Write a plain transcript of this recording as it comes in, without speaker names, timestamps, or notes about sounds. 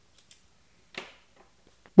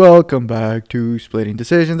Welcome back to Splitting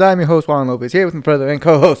Decisions. I'm your host, Juan Lopez, here with my brother and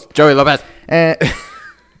co-host, Joey Lopez. And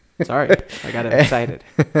Sorry, I got excited.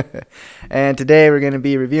 And today we're going to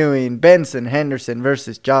be reviewing Benson Henderson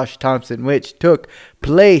versus Josh Thompson, which took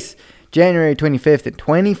place January 25th in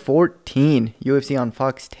 2014, UFC on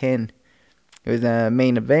Fox 10. It was a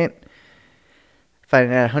main event,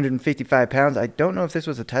 fighting at 155 pounds. I don't know if this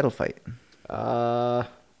was a title fight. I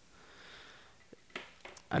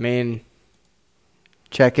mean,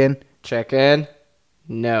 Check in.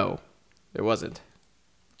 No, it wasn't.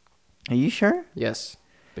 Are you sure? Yes.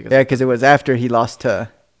 Yeah, because it was after he lost to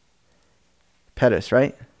Pettis,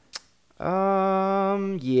 right?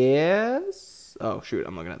 Yes. Oh, shoot,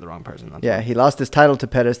 I'm looking at the wrong person. That's Yeah, he lost his title to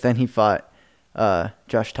Pettis, then he fought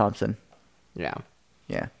Josh Thompson. Yeah.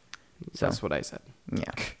 Yeah. So That's what I said.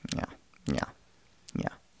 Yeah.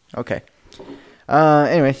 Okay.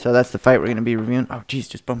 Anyway, so that's the fight we're going to be reviewing. Oh, jeez,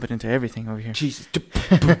 just bumping into everything over here. Jesus.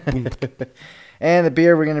 And the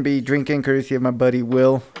beer we're going to be drinking, courtesy of my buddy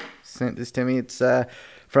Will, sent this to me. It's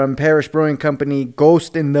from Parish Brewing Company,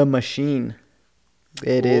 Ghost in the Machine.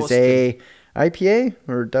 It is a IPA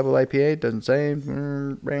or double IPA. Doesn't say.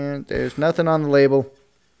 There's nothing on the label.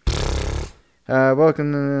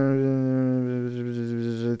 Welcome.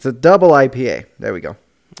 It's a double IPA. There we go.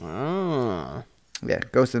 Oh. Yeah,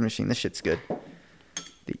 Ghost in the Machine. This shit's good.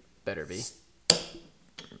 Better be.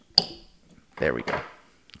 There we go.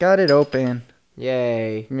 Got it open.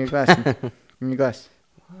 Yay. Give me your glass. Give me your glass.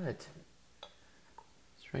 What?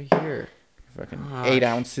 It's right here. Fucking Gosh. 8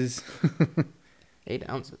 ounces. 8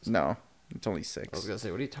 ounces. No, it's only I was 6. going to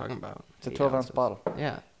say, what are you talking about? It's a 8 12-ounce ounces. bottle.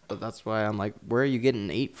 Yeah, but that's why I'm like, where are you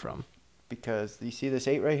getting 8 from? Because you see this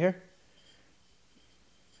 8 right here?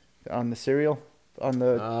 On the cereal? On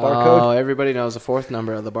the barcode? Oh, everybody knows the fourth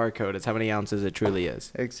number of the barcode. It's how many ounces it truly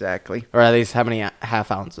is. Exactly. Or at least how many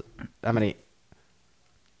half ounces. How many?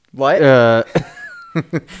 What?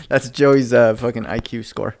 That's Joey's fucking IQ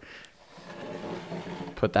score.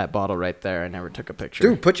 Put that bottle right there. I never took a picture.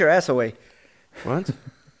 Dude, put your ass away. What?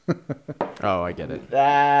 Oh, I get it.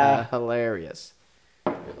 Hilarious.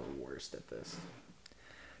 You're the worst at this.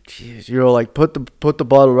 Jeez, you're all like, put the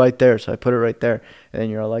bottle right there. So I put it right there. And then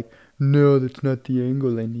you're all like, no, that's not the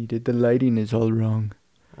angle I needed. The lighting is all wrong.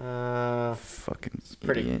 Fucking It's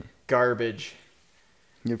pretty idiot. garbage.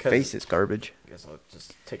 Your face is garbage. I guess I'll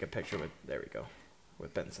just take a picture with, there we go,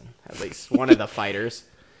 with Benson. At least one of the fighters.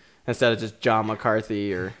 Instead of just John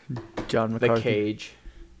McCarthy or John McCarthy. The Cage.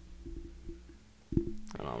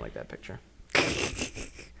 I don't like that picture.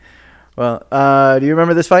 Well, do you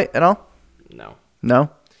remember this fight at all? No. No?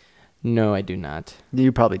 No, I do not.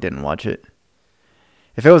 You probably didn't watch it.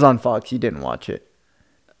 If it was on Fox, you didn't watch it.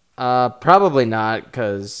 Probably not,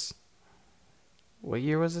 because what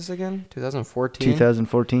year was this again? 2014?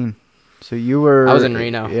 2014. So you were... I was in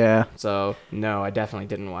Reno. Yeah. So, no, I definitely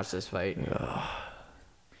didn't watch this fight.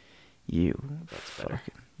 You. That's better.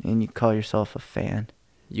 And you call yourself a fan.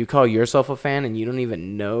 You call yourself a fan and you don't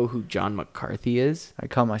even know who John McCarthy is? I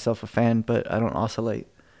call myself a fan, but I don't oscillate.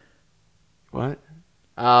 What?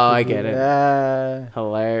 Oh, I get it.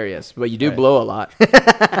 Hilarious. But you do blow a lot.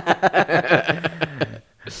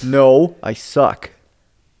 No, I suck.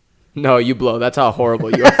 No, you blow. That's how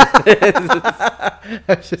horrible you are.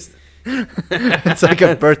 It's like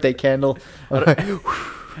a birthday candle. I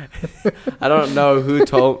don't know who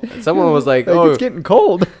told. Someone was like, It's getting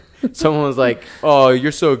cold. Someone was like, oh,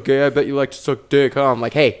 you're so gay. I bet you like to suck dick, huh? I'm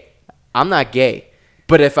like, hey, I'm not gay.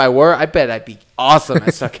 But if I were, I bet I'd be awesome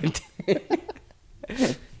at sucking dick.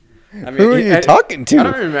 I mean, who are you talking to? I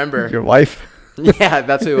don't remember. Your wife? Yeah,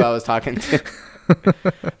 that's who I was talking to.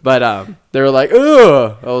 But they were like,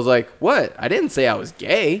 ugh. I was like, what? I didn't say I was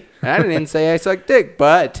gay. And I didn't say I sucked dick.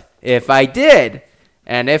 But if I did,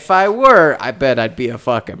 and if I were, I bet I'd be a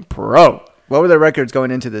fucking pro. What were their records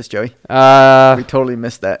going into this, Joey? We totally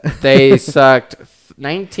missed that. They sucked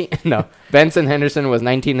 19. No, Benson Henderson was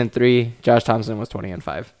 19-3. Josh Thompson was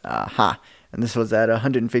 20-5. Aha. And this was at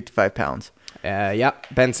 155 pounds. Yep.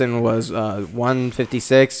 Benson was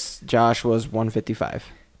 156. Josh was 155.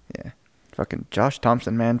 Yeah. Fucking Josh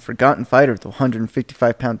Thompson, man. Forgotten fighter of the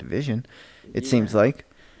 155-pound division, it seems like.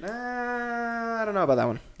 I don't know about that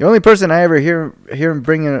one. The only person I ever hear him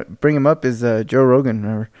bring him up is Joe Rogan.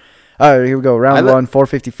 Remember? All right, here we go. Round 1,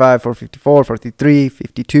 455, 454, 453,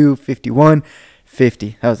 52, 51,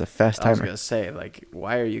 50. That was a fast timer. I was going to say, like,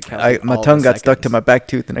 why are you counting My all tongue the got stuck to seconds? my back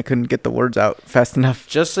tooth, and I couldn't get the words out fast enough.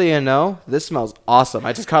 Just so you know, this smells awesome.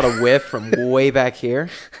 I just caught a whiff from way back here.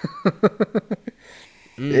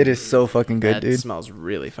 It is so fucking good, that dude. It smells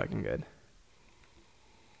really fucking good.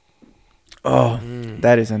 Oh,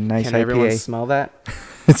 that is a nice Can IPA. everyone smell that?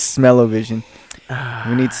 It's smell-o-vision.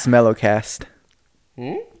 We need Smellocast.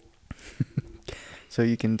 Hmm? So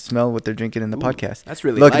you can smell what they're drinking in the podcast. That's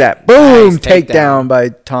really Look light. at that. Boom! Nice Takedown by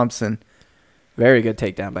Thompson. Very good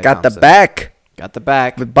takedown by Got Thompson. the back Got the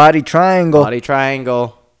back. with body triangle. Body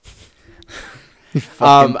triangle.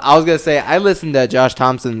 Fucking I was going to say, I listen to Josh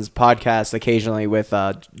Thompson's podcast occasionally with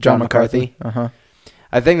John McCarthy. Uh-huh.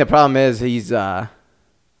 I think the problem is he's... Just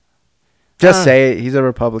Uh. say it. He's a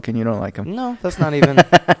Republican. You don't like him. No, that's not even...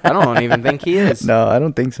 I don't even think he is. No, I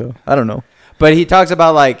don't think so. I don't know. But he talks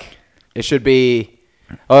about, like, it should be...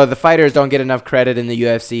 Oh, the fighters don't get enough credit in the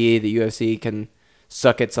UFC. The UFC can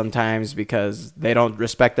suck it sometimes because they don't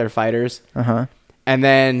respect their fighters. Uh-huh. And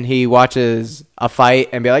then he watches a fight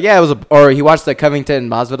and be like, yeah, it was or he watched the Covington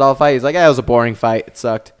Masvidal fight. He's like, yeah, it was a boring fight. It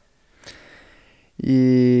sucked.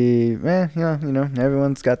 Yeah,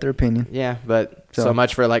 everyone's got their opinion. Yeah, but so So-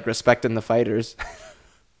 much for, like, respecting the fighters.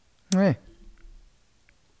 Hey.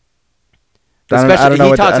 Especially,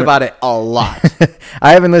 he talks I about it a lot.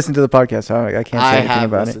 I haven't listened to the podcast, so I can't say I anything have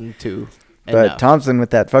about it. listened to But enough. Thompson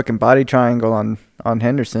with that fucking body triangle on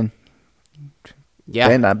Henderson, Yeah.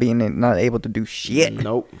 then not able to do shit.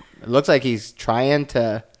 Nope. It looks like he's trying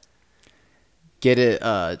to get it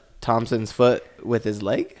Thompson's foot with his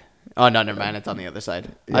leg. Oh, no, never mind. It's on the other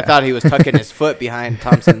side. I Yeah. thought he was tucking his foot behind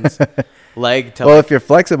Thompson's leg. Well, if you're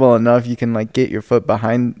flexible enough, you can like get your foot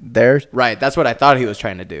behind theirs Right. That's what I thought he was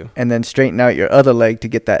trying to do. and then straighten out your other leg to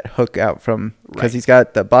get that hook out from because Right. he's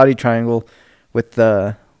got the body triangle with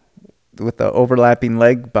the overlapping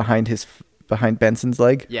leg behind Benson's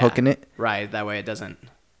leg, Yeah. hooking it. Right. That way it doesn't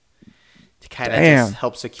kind of Damn. just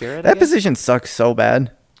help secure it. I That guess? position sucks so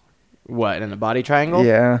bad. What, in the body triangle?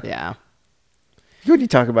 Yeah. Yeah. What are you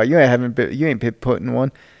talking about? You ain't been putting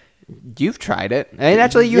one. You've tried it. And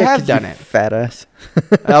actually, you Yeah, have 'cause done you it. fat ass.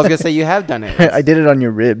 I was going to say you have done it. I did it on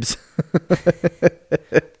your ribs.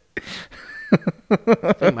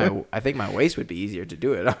 I think my waist would be easier to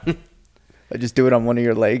do it on. I just do it on one of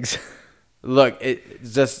your legs. Look,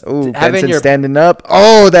 it's just Ooh, having Benson your... standing up.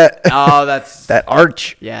 Oh, that Oh, that's... that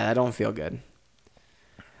arch. Yeah, that don't feel good.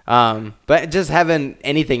 But just having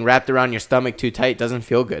anything wrapped around your stomach too tight doesn't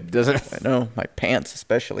feel good, doesn't it? I know, my pants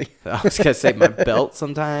especially. I was gonna say my belt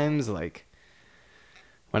sometimes, like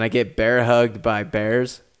when I get bear hugged by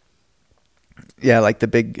bears. Yeah, like the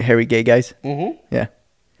big hairy gay guys. Mm-hmm. Yeah.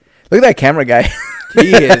 Look at that camera guy.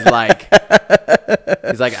 He is like,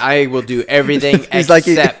 he's like, I will do everything He's like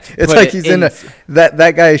except. it's put like it he's in in.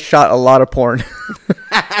 that guy shot a lot of porn.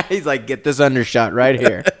 He's like, get this undershot right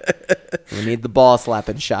here. We need the ball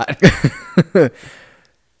slapping shot. Oh,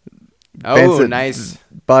 Benson- nice.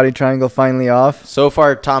 Body triangle finally off. So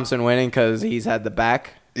far, Thompson winning because he's had the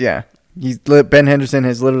back. Yeah. Ben Henderson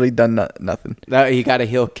has literally done nothing. He got a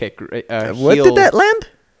heel kick. What did that land?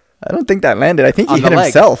 I don't think that landed. I think he on the hit leg.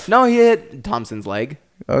 himself. No, he hit Thompson's leg.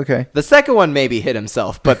 Okay. The second one maybe hit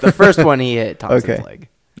himself, but the first one he hit Thompson's Okay. leg.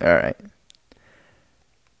 All right.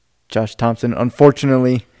 Josh Thompson,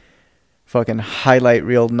 unfortunately, fucking highlight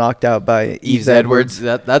reel knocked out by Yves Edwards.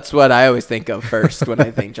 That's what I always think of first when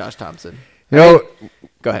I think Josh Thompson. You know,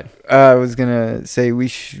 Go ahead. I was gonna say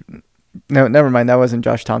no, never mind. That wasn't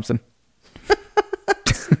Josh Thompson.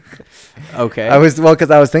 Okay.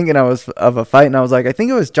 Because I was thinking of a fight, and I was like, I think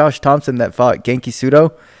it was Josh Thompson that fought Genki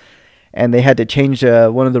Sudo, and they had to change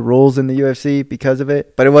one of the rules in the UFC because of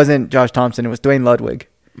it. But it wasn't Josh Thompson; it was Dwayne Ludwig.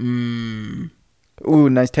 Ooh,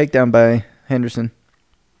 nice takedown by Henderson.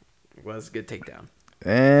 Was a good takedown.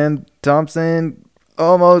 And Thompson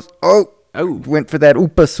almost went for that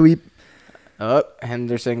Upa sweep, Oh,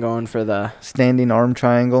 Henderson going for the standing arm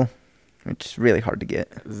triangle, which is really hard to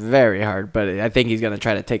get. very hard, but I think he's going to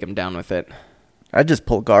try to take him down with it. I just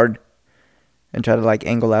pull guard and try to like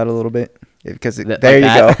angle out a little bit because Like there you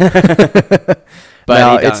that? go. But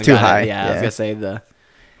No, he it's done too got it. high. Yeah, I was Yeah. going to say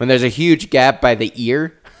when there's a huge gap by the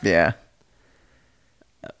ear. Yeah.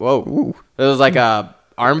 Whoa. Ooh. It was like a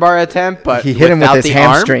armbar attempt, but He hit him with without his the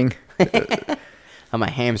arm. hamstring. I'm a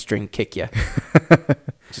hamstring kick you.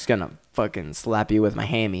 Just gonna fucking slap you with my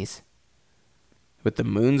hammies. With the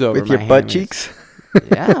moons over With my your butt hammies. cheeks.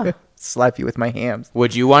 Yeah. Slap you with my hams.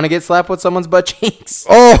 Would you want to get slapped with someone's butt cheeks?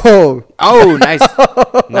 Oh, Oh, nice.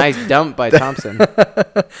 Nice dump by Thompson.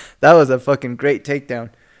 that was a fucking great takedown.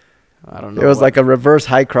 I don't know. It was like a reverse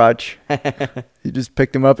high crotch. He just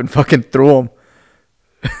picked him up and fucking threw him.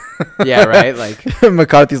 Yeah, right? Like,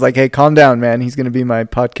 McCarthy's like, hey, calm down, man. He's going to be my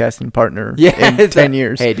podcasting partner yeah, in 10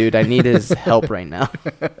 years. Hey, dude, I need his help right now.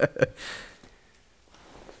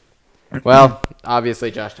 Well,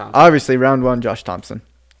 obviously, Josh Thompson. Obviously, round one, Josh Thompson.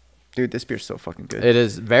 Dude, this beer's so fucking good. It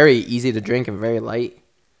is very easy to drink and very light.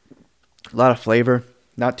 A lot of flavor.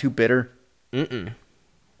 Not too bitter. Mm-mm.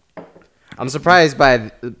 I'm surprised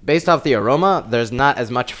based off the aroma, there's not as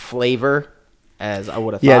much flavor as I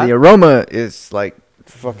would have thought. Yeah, the aroma is like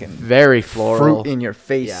fucking very floral. fruit in your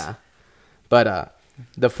face. Yeah. But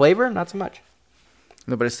the flavor, not so much.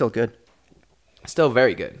 No, but it's still good. Still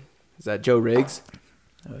very good. Is that Joe Riggs?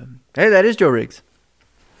 Hey, that is Joe Riggs.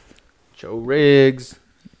 Joe Riggs.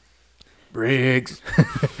 Riggs.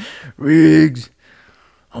 Riggs.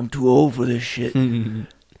 I'm too old for this shit.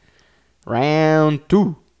 Round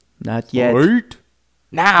 2. Not yet. Fight.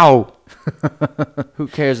 Now. Who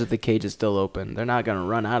cares if the cage is still open? They're not going to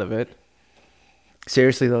run out of it.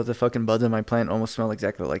 Seriously, though, the fucking buds in my plant almost smell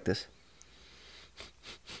exactly like this.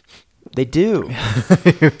 They do.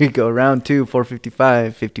 Here we go. Round 2,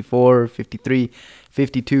 455, 54, 53,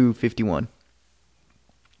 52, 51.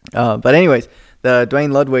 But anyways, the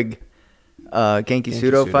Dwayne Ludwig Genki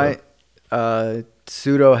Sudo fight.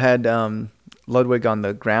 Sudo had Ludwig on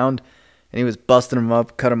the ground, and he was busting him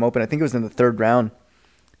up, cut him open. I think it was in the 3rd round,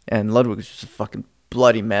 and Ludwig was just a fucking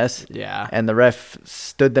bloody mess. Yeah. And the ref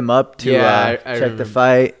stood them up to check the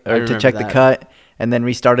fight, or to check the cut, and then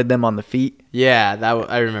restarted them on the feet. Yeah,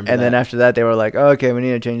 I remember and then after that, they were like, oh, okay, we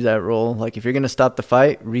need to change that rule. Like, if you're going to stop the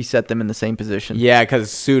fight, reset them in the same position. Yeah,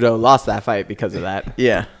 because Sudo lost that fight because of that.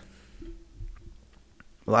 Yeah.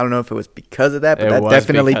 Well, I don't know if it was because of that, but that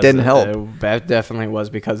definitely didn't help. That definitely was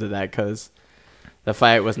because of that, because the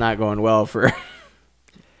fight was not going well for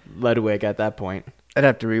Ludwig at that point. I'd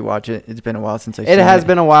have to rewatch it. It's been a while since I've seen it. It has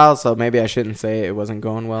been a while, so maybe I shouldn't say it wasn't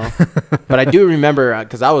going well. But I do remember,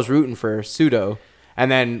 because I was rooting for Sudo,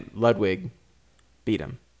 and then Ludwig beat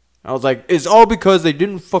him. I was like, it's all because they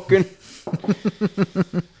didn't fucking...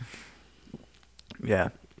 Yeah,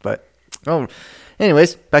 but... Oh,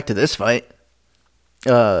 anyways, back to this fight.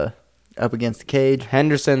 Up against the cage.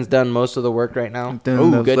 Henderson's done most of the work right now.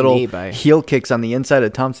 Ooh, good little knee by... heel kicks on the inside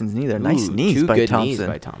of Thompson's knee there. Nice knees by Thompson. Knees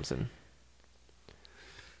by Thompson.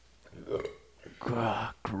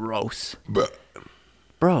 Gross.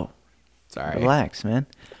 Bro. Sorry. Relax, man.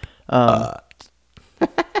 I'm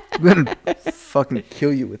going to fucking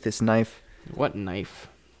kill you with this knife. What knife?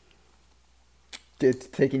 It's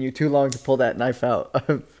taking you too long to pull that knife out.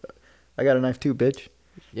 I got a knife too, bitch.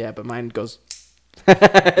 Yeah, but mine goes...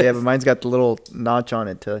 Yeah, but mine's got the little notch on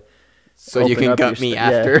it to... So you can gut me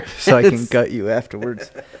after? Yeah, so I can gut you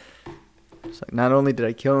afterwards. It's like, not only did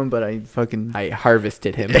I kill him, but I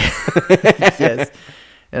harvested him. Yes.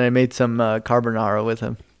 And I made some carbonara with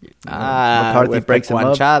him. McCarthy with breaks him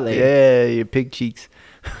up. Guanciale. Yeah, your pig cheeks.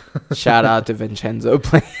 Shout out to Vincenzo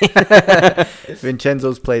Plate.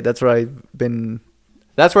 Vincenzo's Plate. That's where I've been...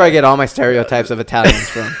 That's where I get all my stereotypes of Italians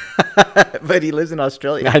from. But he lives in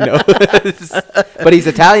Australia. I know. But he's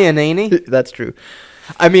Italian, ain't he? That's true.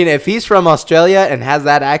 I mean, if he's from Australia and has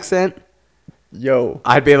that accent... Yo,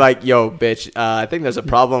 I'd be like, yo, bitch, I think there's a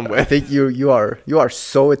problem with... I think you are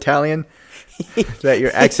so Italian that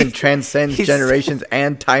your accent transcends generations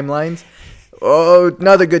and timelines. Oh,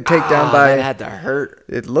 another good takedown by... That had to hurt.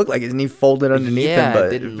 It looked like his knee folded underneath him, but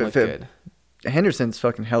it didn't look good. Henderson's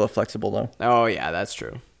fucking hella flexible, though. Oh, yeah, that's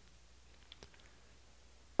true.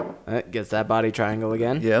 Gets that body triangle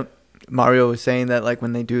again. Yep. Mario was saying that, like,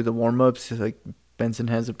 when they do the warm-ups, like, Benson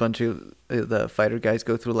has a bunch of the fighter guys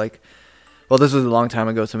go through, like... Well, this was a long time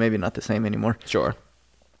ago, so maybe not the same anymore. Sure.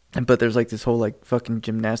 But there's, like, this whole, like, fucking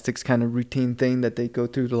gymnastics kind of routine thing that they go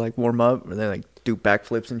through to, like, warm up, where they, like, do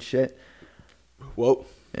backflips and shit. Whoa.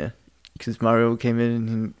 Yeah. Because Mario came in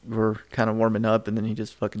and we're kind of warming up, and then he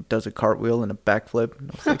just fucking does a cartwheel and a backflip.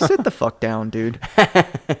 And I was like, sit the fuck down, dude.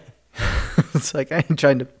 It's like, I ain't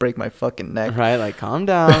trying to break my fucking neck. Right, like, calm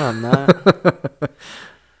down. I'm not.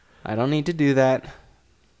 I don't need to do that.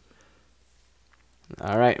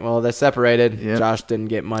 All right, well, they're separated. Yep. Josh didn't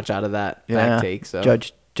get much out of that back take. So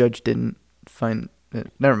Judge didn't find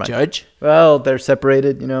it. Never mind. Judge? Well, they're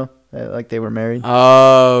separated, you know, like they were married.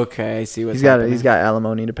 Oh, okay. I see what's happening. He's got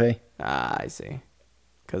alimony to pay. Ah, I see.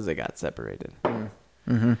 Because they got separated.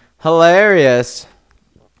 Mm-hmm. Hilarious.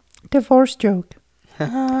 Divorce joke.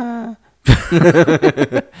 Henderson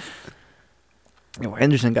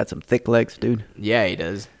got some thick legs, dude. Yeah, he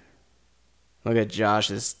does. Look at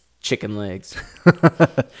Josh's chicken legs.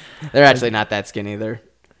 They're actually not that skinny.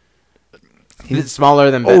 He's smaller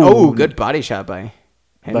than... Oh, good body shot by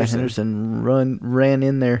Henderson. Ran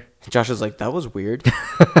in there. Josh was like, that was weird.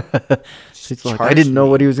 Like, I didn't know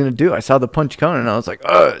what he was going to do. I saw the punch coming, and I was like,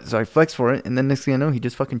 ugh. So I flexed for it, and then next thing I know, he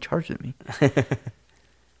just fucking charged at me.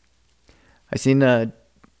 I seen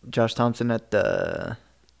Josh Thompson at the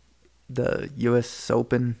U.S.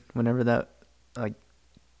 Open, whenever that, like,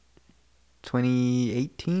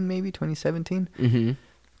 2018, maybe 2017.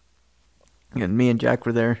 Mm-hmm. And me and Jack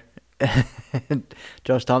were there, And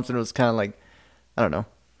Josh Thompson was kind of like, I don't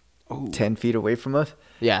know, 10 feet away from us.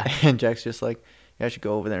 Yeah. And Jack's just like, yeah, I should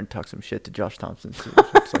go over there and talk some shit to Josh Thompson. So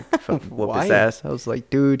it's like, fucking whoop his Why? ass. I was like,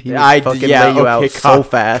 dude, he would fucking lay you out so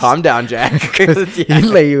fast. Calm down, Jack. He'd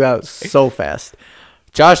lay you out so fast.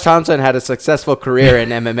 Josh Thompson had a successful career in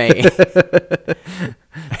MMA.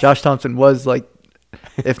 Josh Thompson was like,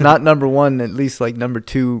 if not number one, at least like number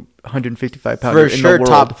 2, 155 pounder For in sure, the world.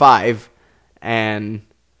 top 5. And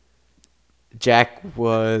Jack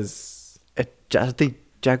was... I think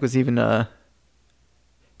Jack was even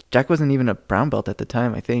Jack wasn't even a brown belt at the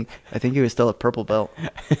time. I think he was still a purple belt.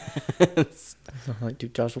 So I'm like,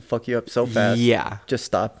 dude, Josh will fuck you up so fast. Yeah. Just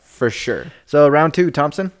stop. For sure. So round 2,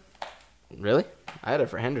 Thompson. Really? I had it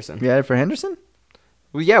for Henderson. You had it for Henderson?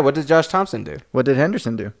 Well, yeah, what did Josh Thompson do? What did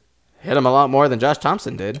Henderson do? Hit him a lot more than Josh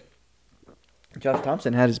Thompson did. Josh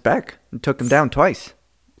Thompson had his back and took him down twice.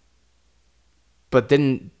 But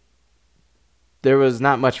there was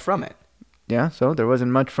not much from it. Yeah, so there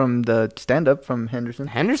wasn't much from the stand-up from Henderson.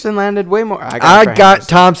 Henderson landed way more. I got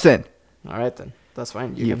Thompson. All right, then. That's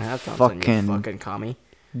fine. You You can have Thompson, you fucking commie.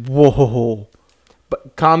 Whoa.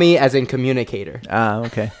 But commie as in communicator. Ah,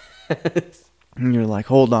 okay. And you're like,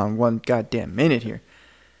 hold on one goddamn minute here.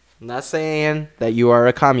 I'm not saying that you are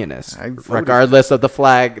a communist, I voted- regardless of the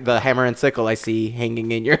flag, the hammer and sickle I see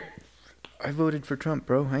hanging in your... I voted for Trump,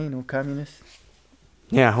 bro. I ain't no communist.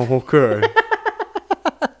 Yeah, okay.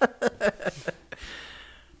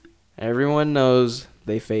 Everyone knows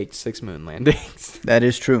they faked 6 moon landings. That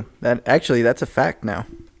is true. That's a fact now.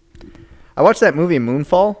 I watched that movie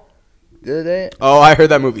Moonfall the other day. Oh, I heard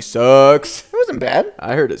that movie sucks. It wasn't bad.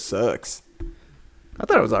 I heard it sucks. I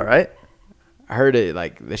thought it was all right. I heard it,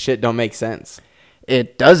 like, the shit don't make sense.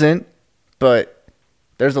 It doesn't, but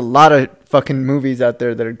there's a lot of fucking movies out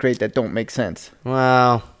there that are great that don't make sense.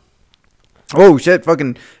 Well, Oh, shit.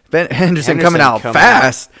 Fucking Henderson coming out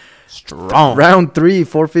fast. strong. Round 3,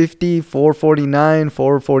 450, 449,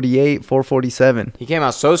 448, 447. He came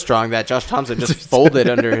out so strong that Josh Thompson just folded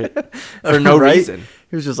under it for no Right? reason.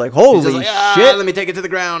 He was just like, He's holy just like, shit. let me take it to the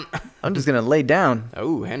ground. I'm just going to lay down.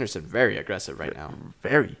 Oh, Henderson, very aggressive right now.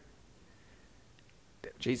 Very.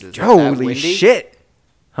 Jesus. is that Holy windy? shit.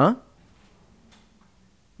 Huh?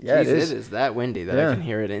 Yeah, Jeez, it is. It is that windy that Yeah. I can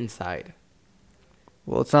hear it inside.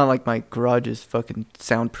 Well, it's not like my garage is fucking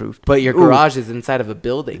soundproofed. But your Ooh. garage is inside of a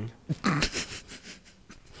building.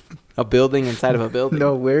 A building inside of a building.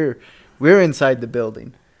 No, we're inside the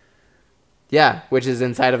building. Yeah, which is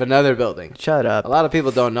inside of another building. Shut up. A lot of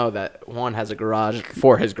people don't know that Juan has a garage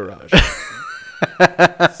for his garage.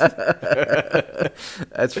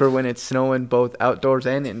 That's for when it's snowing both outdoors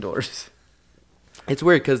and indoors. It's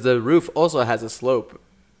weird because the roof also has a slope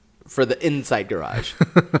for the inside garage.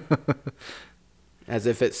 As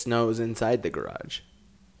if it snows inside the garage.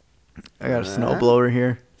 I got a snowblower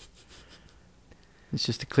here. It's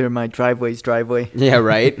just to clear my driveway. Yeah,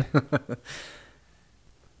 right?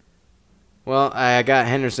 Well, I got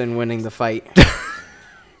Henderson winning the fight.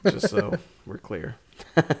 Just so we're clear.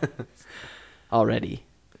 Already.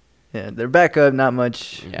 Yeah, they're back up. Not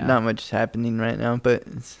much happening right now. But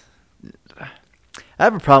I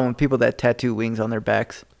have a problem with people that tattoo wings on their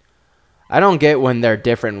backs. I don't get when they're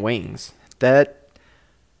different wings.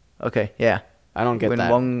 Okay, yeah. I don't get when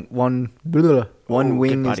that. one Ooh,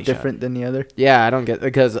 wing good is body different than the other. Yeah, I don't get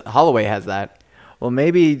because Holloway has that. Well,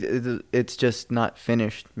 maybe it's just not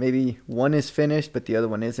finished. Maybe one is finished, but the other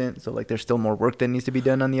one isn't. So, like, there's still more work that needs to be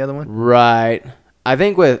done on the other one. Right. I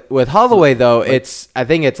think with Holloway though, I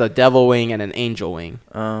think it's a devil wing and an angel wing.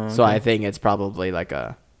 So I think it's probably like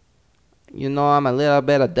a, I'm a little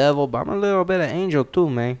bit of devil, but I'm a little bit of angel too,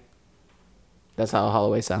 man. That's how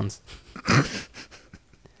Holloway sounds.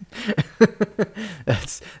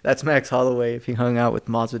 That's Max Holloway if he hung out with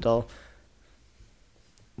Masvidal.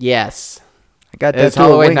 Yes. I got Is that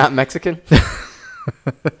Holloway not Mexican?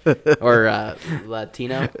 Or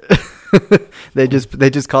Latino? They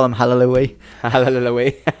just call him Holloway.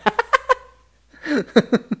 Holloway.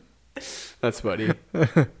 That's funny.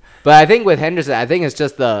 But I think with Henderson, I think it's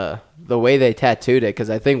just the way they tattooed it, because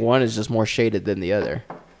I think one is just more shaded than the other.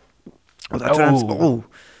 Well, that's what I'm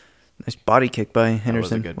nice body kick by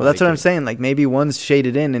Henderson. good Well, that's body what I'm kick. saying. Like, maybe one's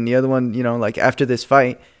shaded in and the other one, like after this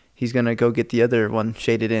fight, he's going to go get the other one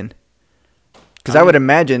shaded in. Because I would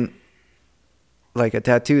imagine, like, a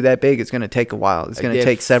tattoo that big is going to take a while. It's going to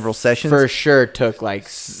take several sessions. For sure took like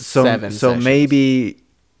 7 So sessions. maybe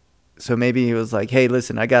he was like, hey,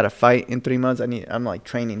 listen, I got a fight in 3 months. I'm like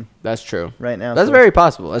training That's true. right now. That's so- very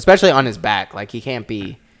possible, especially on his back. Like, he can't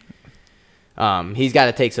be... he's got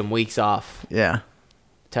to take some weeks off Yeah.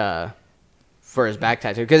 for his back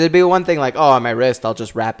tattoo. Because it'd be one thing like, oh, on my wrist, I'll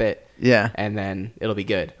just wrap it Yeah. and then it'll be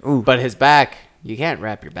good. Ooh. But his back, you can't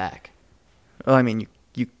wrap your back. Well, I mean,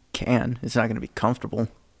 you can. It's not going to be comfortable.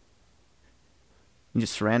 You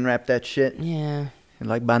just saran wrap that shit. Yeah.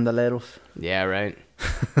 Like bandoleros. Yeah, right.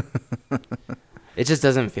 It just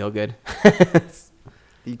doesn't feel good.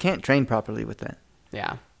 You can't train properly with that.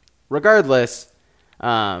 Yeah. Regardless,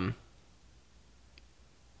 it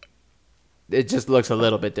just looks a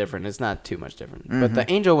little bit different. It's not too much different. But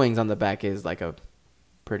the angel wings on the back is like a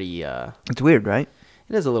pretty... It's weird, right?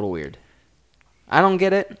 It is a little weird. I don't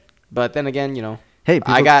get it. But then again, you know, Hey,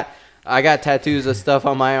 people... I got tattoos of stuff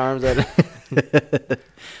on my arms that...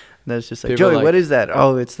 That's just like, Joey, what is that?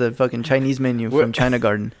 Oh, it's the fucking Chinese menu from China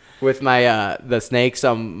Garden. With my the snakes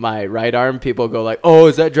on my right arm, people go like, "Oh,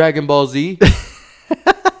 is that Dragon Ball Z?"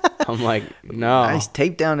 I'm like, no. Nice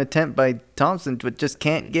takedown attempt by Thompson, but just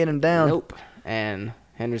can't get him down. Nope. And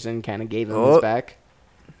Henderson kind of gave him his back.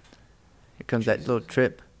 Here comes that little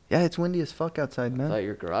trip. Yeah, it's windy as fuck outside, man. I thought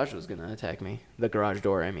your garage was gonna attack me. The garage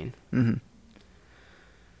door, I mean. Mm-hmm.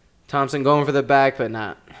 Thompson going for the back, but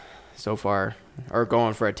not so far. Or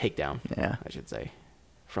going for a takedown. Yeah, I should say.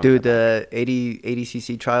 Dude, the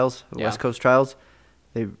 80cc trials, the West Coast trials,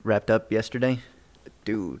 they wrapped up yesterday.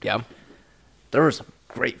 Dude. Yeah. There were some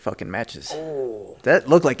great fucking matches. Oh. That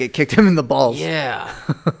looked like it kicked him in the balls. Yeah.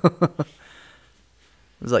 It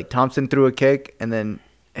was like Thompson threw a kick, and then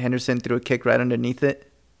Henderson threw a kick right underneath it.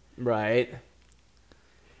 Right.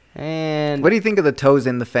 And what do you think of the toes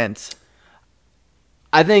in the fence?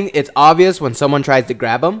 I think it's obvious when someone tries to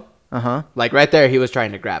grab him. Uh-huh. Like right there, he was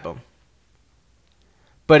trying to grab him.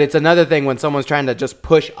 But it's another thing when someone's trying to just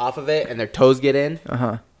push off of it and their toes get in.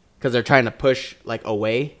 Uh-huh. Because they're trying to push, like,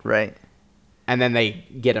 away. Right. And then they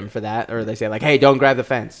get him for that. Or they say, like, hey, don't grab the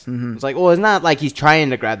fence. Mm-hmm. It's like, well, it's not like he's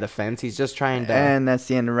trying to grab the fence. He's just trying to... And that's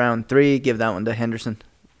the end of round 3. Give that one to Henderson.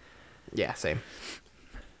 Yeah, same.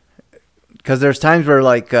 Because there's times where,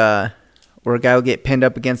 like, where a guy will get pinned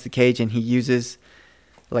up against the cage and he uses,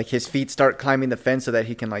 like, his feet start climbing the fence so that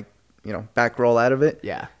he can, like, you know, back roll out of it.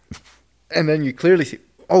 Yeah. And then you clearly see,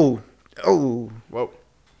 oh. Whoa.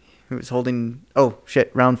 He was holding, oh, shit,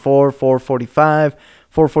 round 4, 445,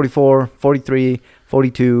 444, 43,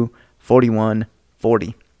 42, 41,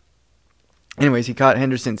 40. Anyways, he caught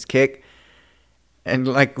Henderson's kick and,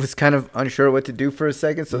 like, was kind of unsure what to do for a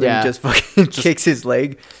second. So then he just fucking kicks his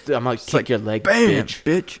leg. I'm like, kick your leg, bam,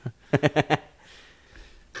 bitch.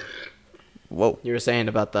 Whoa. You were saying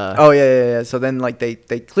about the... Oh, yeah. So then, like, they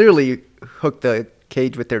clearly hooked the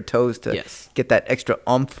cage with their toes to get that extra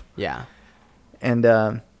oomph. Yeah. And,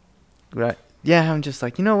 yeah, I'm just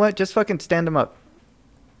like, you know what? Just fucking stand them up.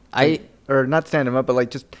 Or not stand them up, but,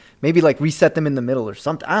 like, just maybe, like, reset them in the middle or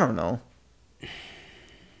something. I don't know.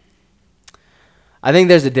 I think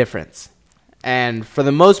there's a difference. And for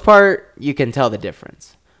the most part, you can tell the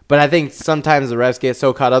difference. But I think sometimes the refs get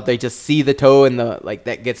so caught up, they just see the toe and the like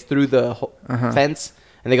that gets through the fence,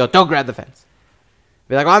 and they go, "Don't grab the fence."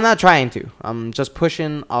 Be like, "Well, I'm not trying to. I'm just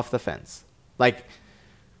pushing off the fence, like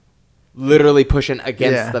literally pushing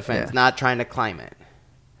against the fence, not trying to climb it."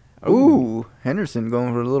 Ooh, Henderson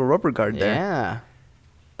going for a little rubber guard there. Yeah.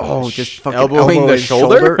 Oh, just fucking elbowing the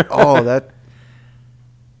shoulder. Oh, that.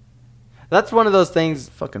 That's one of those things.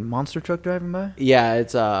 Fucking monster truck driving by? Yeah,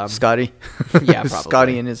 it's Scotty. Yeah, probably.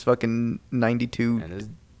 Scotty in his fucking 92 and his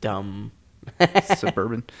dumb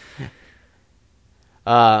Suburban.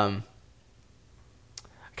 I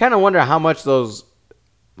kind of wonder how much those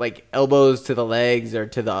like elbows to the legs or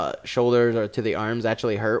to the shoulders or to the arms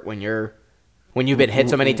actually hurt when you've been hit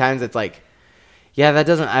so many times. It's like, yeah,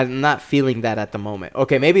 I'm not feeling that at the moment.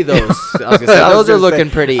 Okay, maybe those. I was gonna say, those are looking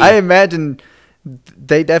pretty. I imagine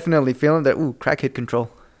they definitely feeling that. Ooh, crackhead control.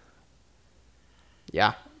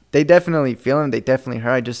 Yeah, they definitely feeling. They definitely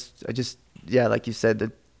hurt. I just, yeah, like you said,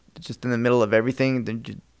 that just in the middle of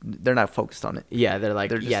everything, they're not focused on it. Yeah, they're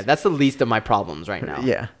like, yeah, that's the least of my problems right now.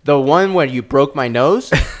 Yeah, the one where you broke my nose,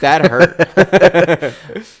 that hurt.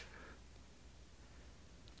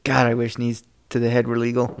 God, I wish knees to the head were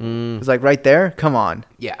legal. It's like right there. Come on.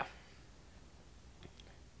 Yeah.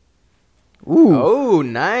 Ooh. Oh,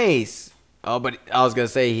 nice. Oh, but I was gonna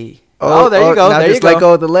say there you go. Now there just you go. let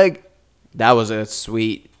go of the leg. That was a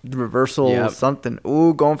sweet reversal. Something.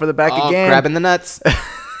 Ooh, going for the back again. Grabbing the nuts.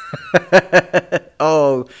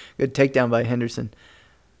 Oh, good takedown by Henderson.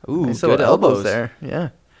 Ooh, nice good elbows there. Yeah.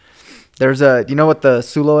 There's do you know what the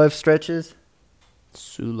Suloev stretch is?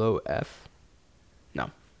 Suloev? No.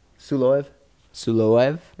 Suloev?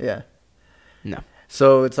 Suloev? Yeah. No.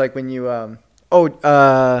 So it's like when you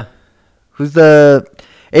who's the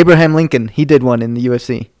Abraham Lincoln? He did one in the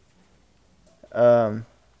UFC.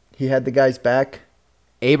 He had the guy's back.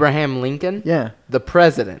 Abraham Lincoln? Yeah. The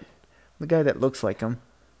president. The guy that looks like him.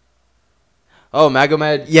 Oh,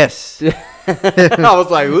 Magomed. Yes. I was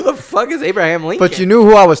like, who the fuck is Abraham Lincoln? But you knew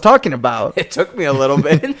who I was talking about. It took me a little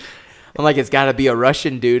bit. I'm like, it's got to be a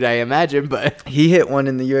Russian dude, I imagine, but He hit one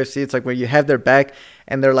in the UFC. It's like where you have their back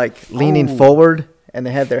and they're like leaning forward and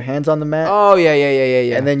they have their hands on the mat. oh yeah.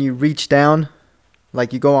 And then you reach down,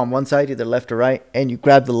 like you go on one side, either left or right, and you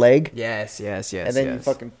grab the leg. yes. And then you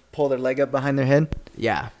fucking pull their leg up behind their head.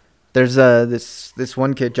 yeah. There's this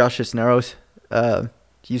one kid, Josh Cisneros,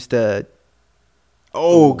 used to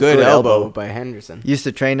Oh, good good elbow elbow. by Henderson. used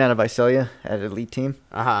to train out of Visalia at elite team,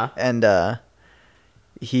 Uh-huh. and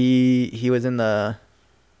he was in the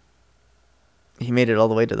he made it all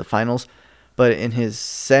the way to the finals, but in his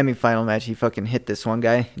semifinal match, he fucking hit this one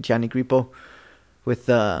guy, Gianni Grippo, with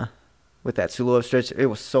that Sulov stretch. It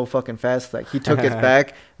was so fucking fast. Like he took his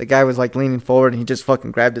back, the guy was like leaning forward, and he just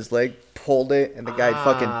fucking grabbed his leg, pulled it, and the guy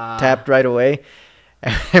fucking tapped right away.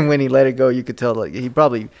 And when he let it go, you could tell like he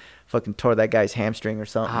probably fucking tore that guy's hamstring or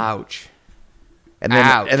something. Ouch. And then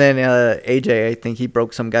Ouch. AJ, I think he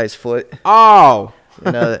broke some guy's foot Oh.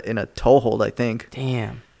 in a toe hold, I think.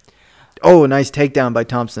 Damn. Oh, nice takedown by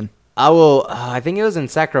Thompson. I think it was in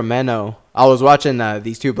Sacramento. I was watching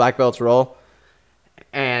these two black belts roll,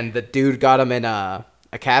 and the dude got him in a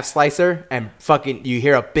calf slicer, and fucking you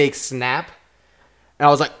hear a big snap. And I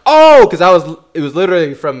was like, oh, because it was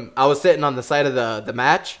literally I was sitting on the side of the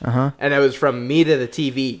match, and it was from me to the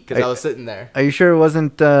TV, because I was sitting there. Are you sure it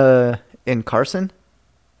wasn't in Carson?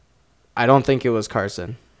 I don't think it was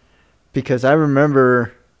Carson. Because I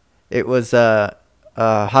remember it was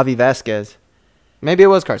Javi Vasquez. Maybe it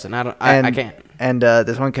was Carson. I can't. And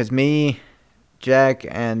this one, because me, Jack,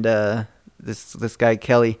 and this guy,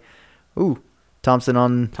 Kelly. Ooh, Thompson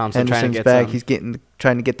trying to Henderson's get back. some. He's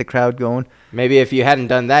trying to get the crowd going. Maybe if you hadn't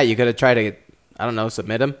done that, you could have tried to, I don't know,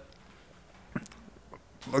 submit him.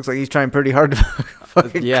 Looks like he's trying pretty hard to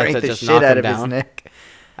fucking Yeah, crank to the just shit knock out him of his down. neck.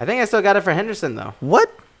 I think I still got it for Henderson, though.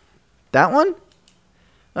 What? That one?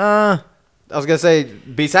 I was going to say,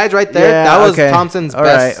 besides right there, Yeah, that was okay. Thompson's all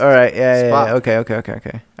best. All right. Yeah. spot. Okay.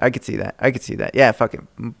 I could see that. Yeah, fuck it.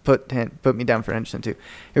 Put me down for Henderson, too.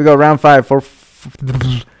 Here we go. Round 5.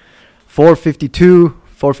 452,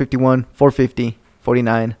 451, 450,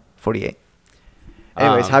 49, 48.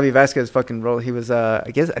 Anyways, Javi Vasquez fucking rolled. He was, I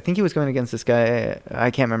think he was going against this guy. I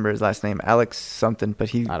can't remember his last name. Alex something,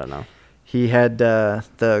 but I don't know. he had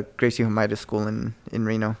the Gracie Humaida school in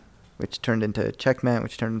Reno, which turned into Checkmate,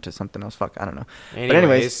 which turned into something else. Fuck, I don't know. But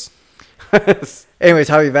anyways,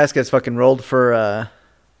 Javi Vasquez fucking rolled for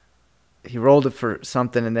he rolled it for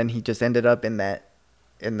something, and then he just ended up in that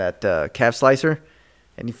calf slicer,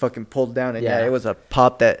 and he fucking pulled down, and yeah, it was a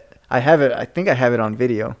pop that I have it. I think I have it on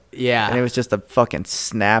video. Yeah. And it was just a fucking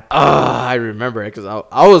snap. I remember it because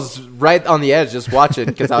I was right on the edge just watching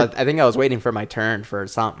because I think I was waiting for my turn for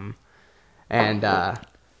something. And I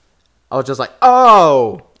was just like,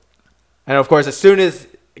 oh. And, of course, as soon as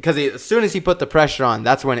he put the pressure on,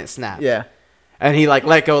 that's when it snapped. Yeah. And he, like,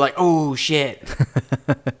 let go, like, oh, shit.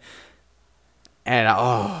 And,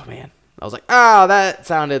 oh, man. I was like, oh, that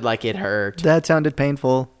sounded like it hurt. That sounded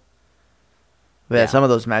painful. But yeah, Yeah. some of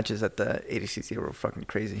those matches at the ADCC were fucking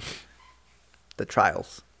crazy. The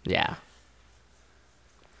trials. Yeah.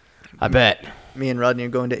 I bet. Me and Rodney are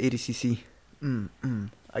going to ADCC.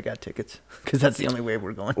 I got tickets because that's the only way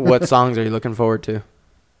we're going. What songs are you looking forward to?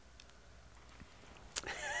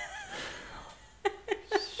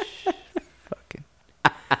 Fucking.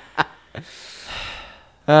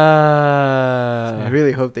 I I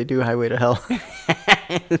really hope they do Highway to Hell.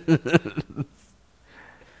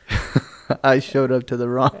 I showed up to the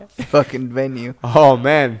wrong fucking venue. Oh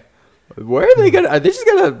man, where are they gonna? Are they just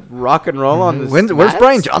gonna rock and roll on this? Where's mats?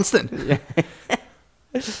 Brian Johnston?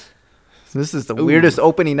 Yeah. This is the weirdest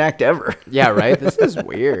opening act ever. Yeah, right. This is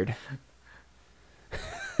weird.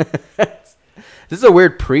 This is a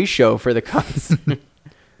weird pre-show for the concert.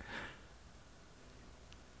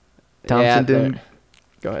 Thompson didn't.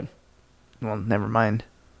 Go ahead. Well, never mind.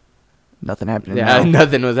 Nothing happened. Yeah,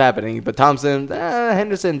 nothing was happening. But Thompson,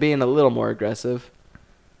 Henderson being a little more aggressive.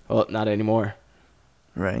 Well, not anymore.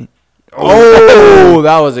 Right. Oh,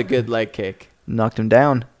 that was a good leg kick. Knocked him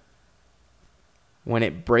down. When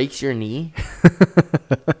it breaks your knee.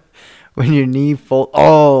 When your knee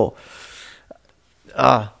fold.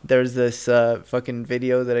 There's this fucking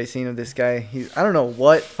video that I seen of this guy. I don't know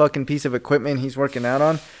what fucking piece of equipment he's working out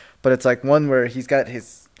on, but it's like one where he's got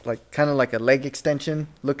his like kind of like a leg extension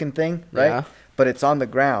looking thing, right? Yeah. But it's on the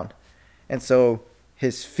ground, and so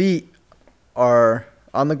his feet are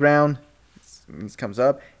on the ground. He comes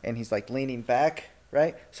up and he's like leaning back,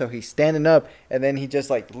 right? So he's standing up, and then he just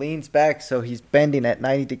like leans back, so he's bending at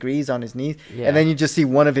 90 degrees on his knees, Yeah. and then you just see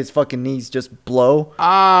one of his fucking knees just blow,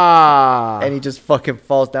 Ah. and he just fucking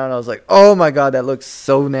falls down. I was like, oh my god, that looks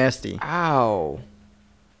so nasty. Ow.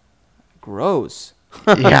 Gross.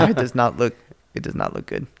 Yeah, it does not look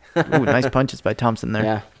good. Ooh, nice punches by Thompson there.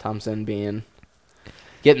 Yeah, Thompson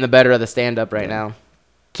getting the better of the stand-up right now.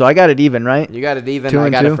 So I got it even, right? You got it even. 2 I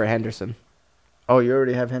and got 2? it for Henderson. Oh, you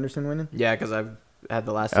already have Henderson winning? Yeah, because I've had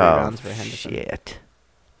the last 3 rounds for Henderson. Shit.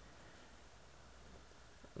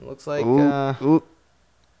 Looks like. Ooh.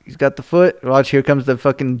 He's got the foot. Watch, here comes the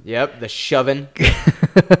fucking. Yep, the shoving.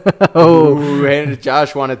 Oh, Ooh, and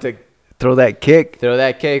Josh wanted to throw that kick. throw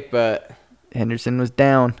that kick, but Henderson was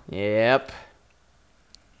down. yep.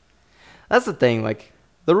 That's the thing. Like,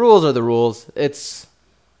 the rules are the rules. It's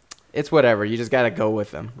whatever. You just gotta go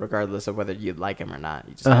with them, regardless of whether you like them or not.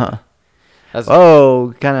 You just That's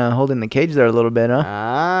Oh, kind of holding the cage there a little bit,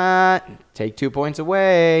 huh? Take 2 points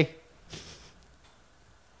away.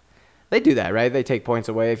 They do that, right? They take points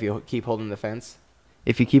away if you keep holding the fence.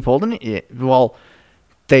 If you keep holding it, yeah. Well,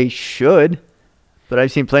 they should. But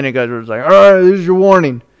I've seen plenty of guys where it's like, all right, this is your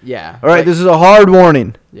warning. Yeah. All right, this is a hard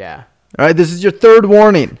warning. Yeah. All right, this is your third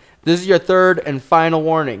warning. This is your third and final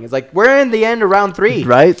warning. It's like, we're in the end of round 3.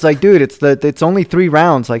 Right? It's like, dude, it's only 3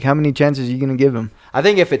 rounds. Like, how many chances are you going to give him? I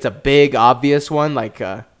think if it's a big, obvious one, like,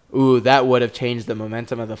 that would have changed the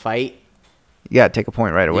momentum of the fight. You got to take a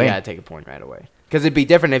point right away. You got to take a point right away. Because it'd be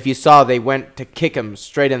different if you saw they went to kick him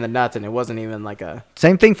straight in the nuts and it wasn't even like a...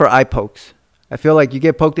 Same thing for eye pokes. I feel like you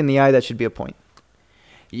get poked in the eye, that should be a point.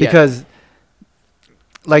 Yeah. Because,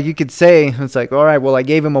 like, you could say, it's like, all right, well, I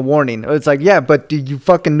gave him a warning. It's like, yeah, but do you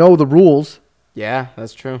fucking know the rules? Yeah,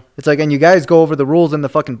 that's true. It's like, and you guys go over the rules in the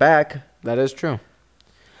fucking back. That is true.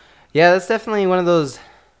 Yeah, that's definitely one of those...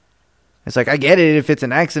 It's like, I get it if it's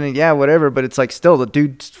an accident, yeah, whatever, but it's like, still, the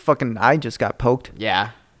dude's fucking eye just got poked. Yeah.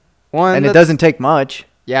 One And it doesn't take much.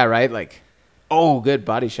 Yeah, right? Like, oh, good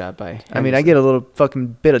body shot by Henderson. I mean, I get a little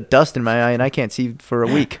fucking bit of dust in my eye, and I can't see for a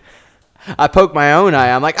week. I poke my own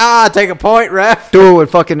eye. I'm like, take a point, ref. Dude, when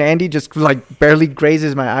fucking Andy just, like, barely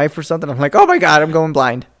grazes my eye for something, I'm like, oh, my God, I'm going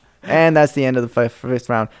blind. And that's the end of the fifth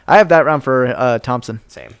round. I have that round for Thompson.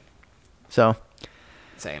 Same. So,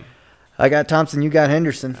 Same. I got Thompson, you got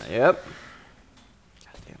Henderson. Yep.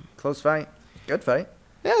 Goddamn. Close fight. Good fight.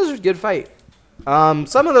 Yeah, this was a good fight.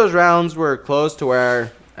 Some of those rounds were close to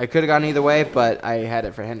where I could have gone either way, but I had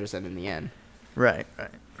it for Henderson in the end. Right.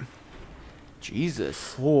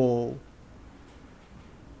 Jesus. Whoa.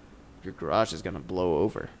 Your garage is going to blow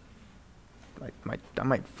over. I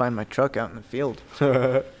might find my truck out in the field.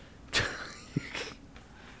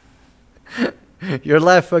 Your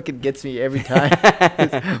laugh fucking gets me every time.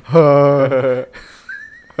 But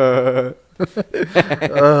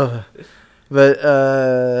what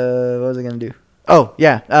was I gonna do? Oh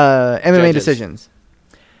yeah, MMA Judges. decisions.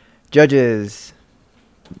 Judges.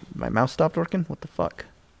 My mouse stopped working. What the fuck?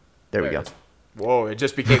 There we go. Whoa! It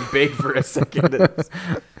just became big for a second.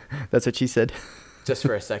 That's what she said. Just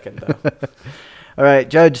for a second, though. All right,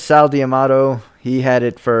 Judge Sal D'Amato. He had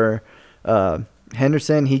it for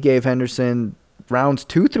Henderson. He gave Henderson rounds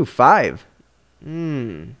 2 through 5. Yeah,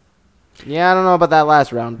 I don't know about that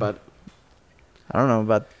last round, but I don't know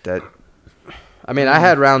about that. I mean, I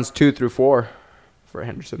had rounds 2 through 4 for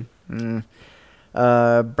Henderson.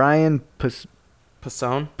 Brian Passon?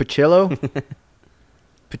 Pacillo?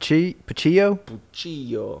 Pacillo?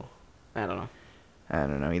 Puccio. I don't know. I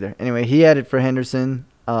don't know either. Anyway, he had it for Henderson.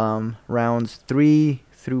 Rounds 3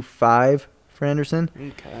 through 5 for Henderson.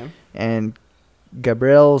 Okay. And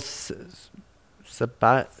Gabriel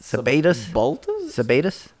Sabatas? Baltas?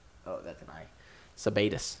 Sabatas? Oh, that's an I.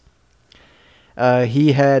 Sabatas.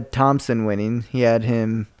 He had Thompson winning. He had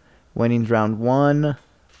him winning round 1,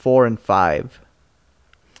 4, and 5.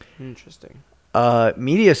 Interesting.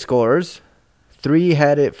 Media scores. 3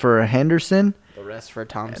 had it for Henderson. The rest for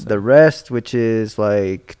Thompson. The rest, which is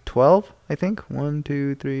like 12, I think. 1,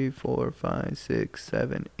 2, 3, 4, 5, 6,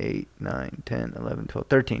 7, 8, 9, 10, 11, 12,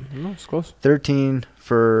 13. No, it's close. 13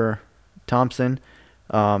 for Thompson.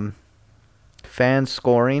 Fan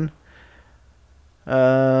scoring.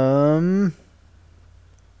 And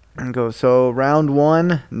go. So round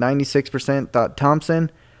 1, 96% thought Thompson.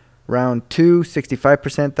 Round 2,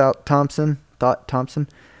 65% thought Thompson.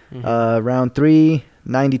 Mm-hmm. Round 3,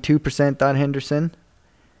 92% thought Henderson.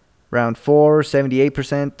 Round 4,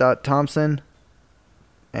 78% thought Thompson.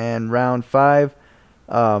 And round 5,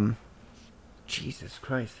 Jesus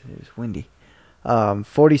Christ, it is windy.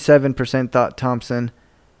 47% thought Thompson.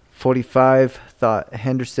 45 thought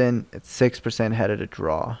Henderson. At 6% had it a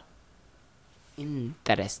draw.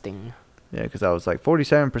 Interesting. Yeah, because I was like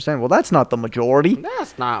 47%. Well, that's not the majority.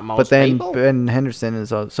 That's not most But then people. Ben Henderson is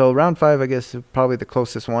so round 5. I guess is probably the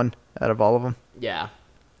closest one out of all of them. Yeah.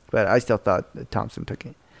 But I still thought that Thompson took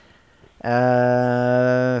it.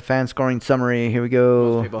 Fan scoring summary. Here we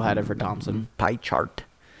go. Most people had it for Thompson. Pie chart.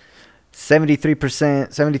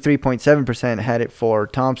 73.7% had it for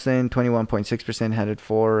Thompson. 21.6% had it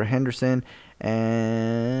for Henderson.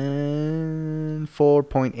 And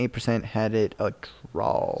 4.8% had it a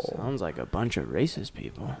draw. Sounds like a bunch of racist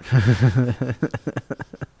people.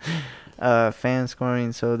 Fan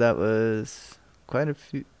scoring. So that was quite a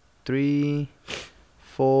few. 3,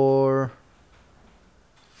 4,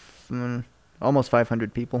 almost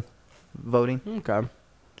 500 people voting. Okay.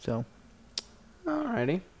 So.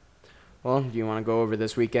 Alrighty. Well, do you want to go over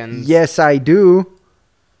this weekend's? Yes, I do.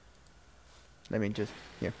 Let me just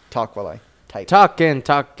talk while I type. Talking.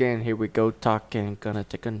 Here we go talking. Gonna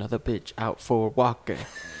take another bitch out for walking.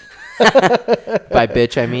 By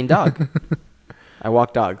bitch, I mean dog. I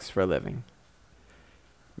walk dogs for a living.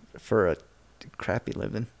 For a crappy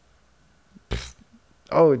living.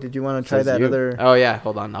 Oh, did you want to try Says that you. other? Oh, yeah.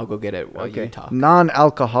 Hold on. I'll go get it while you talk.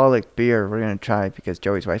 Non-alcoholic beer. We're going to try because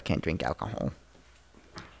Joey's wife can't drink alcohol.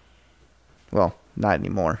 Well, not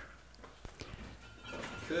anymore.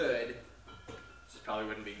 Could. This probably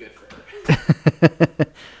wouldn't be good for her.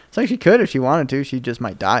 It's like she could if she wanted to. She just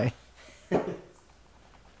might die. It's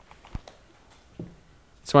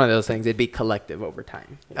one of those things. It'd be collective over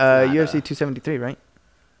time. It's not, UFC 273, right?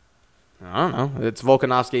 I don't know. It's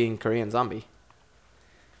Volkanovski and Korean Zombie.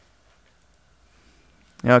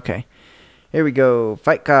 Okay. Here we go.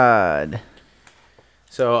 Fight card.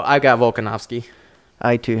 So I got Volkanovski.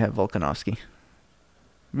 I, too, have Volkanovski. It'd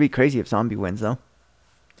be crazy if Zombie wins, though.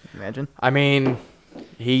 Imagine. I mean,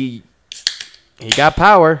 he got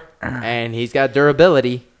power and he's got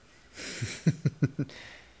durability.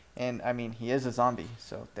 And, I mean, he is a zombie,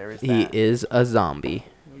 so there is that. He is a zombie.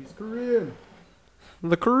 He's Korean.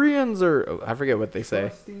 The Koreans are, I forget what they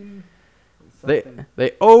say.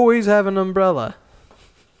 They always have an umbrella.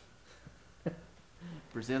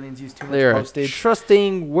 Brazilians use too much They're postage.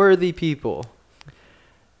 trusting, worthy people.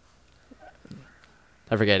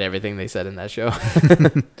 I forget everything they said in that show.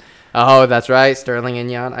 Oh, that's right. Sterling and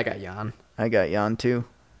Jan. I got Jan. I got Jan, too.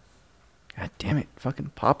 God damn it.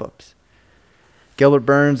 Fucking pop-ups. Gilbert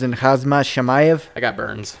Burns and Khamzat Chimaev. I got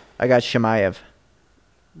Burns. I got Chimaev.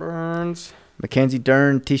 Burns. Mackenzie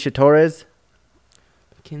Dern, Tisha Torres.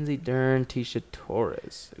 Mackenzie Dern, Tisha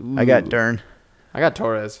Torres. Ooh. I got Dern. I got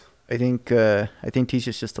Torres. I think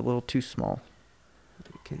Tisha's just a little too small.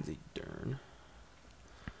 Mackenzie Dern.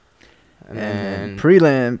 And then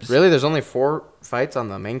prelims. Really? There's only 4 fights on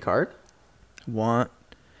the main card? 1,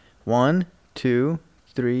 2,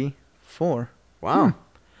 3, 4. Wow.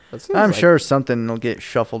 That seems I'm like- sure something will get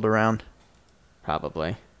shuffled around.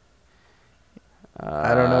 Probably.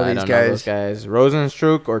 I don't know I these don't guys. know those guys.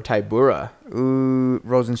 Rosenstruck or Tybura? Ooh,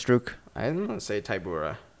 Rosenstruck. I'm going to say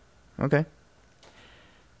Tybura. Okay.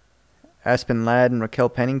 Aspen Ladd and Raquel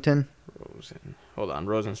Pennington. Hold on.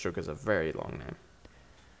 Rosenstruck is a very long name.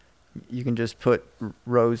 You can just put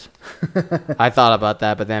Rose. I thought about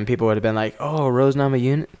that, but then people would have been like, oh, Rose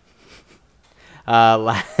Namajunas?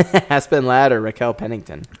 Aspen Ladd or Raquel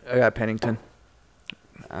Pennington? I got Pennington.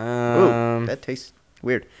 Ooh, that tastes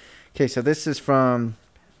weird. Okay, so this is from,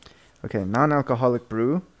 non-alcoholic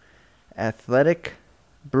brew, Athletic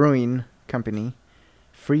Brewing Company,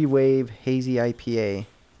 Free Wave Hazy IPA.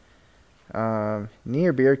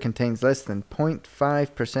 Near beer contains less than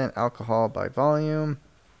 0.5% alcohol by volume.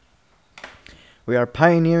 We are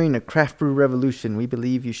pioneering a craft brew revolution. We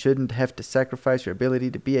believe you shouldn't have to sacrifice your ability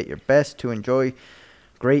to be at your best to enjoy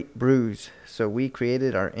great brews. So we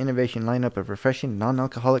created our innovation lineup of refreshing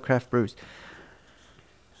non-alcoholic craft brews.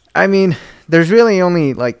 I mean, there's really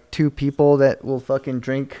only like 2 people that will fucking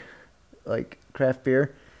drink like craft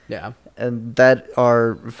beer. Yeah. And that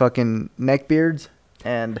are fucking neckbeards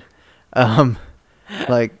and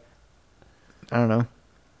like I don't know,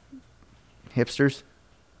 hipsters.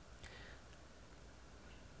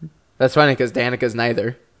 That's funny because Danica's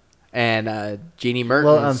neither. And Jeannie Mertens.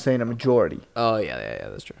 Well, I'm saying a majority. Oh, yeah,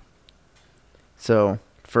 that's true. So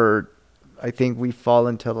I think we fall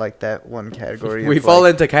into like that one category. We fall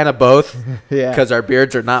into kind of both. Yeah. Because our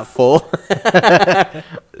beards are not full.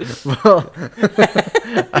 Well,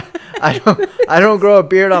 I don't grow a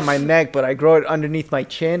beard on my neck, but I grow it underneath my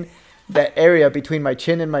chin. That area between my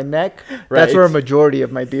chin and my neck, that's Right. where a majority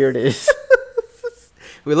of my beard is.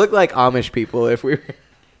 We look like Amish people if we were.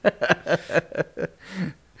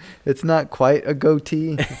 It's not quite a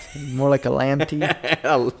goatee. It's more like a lamb tee.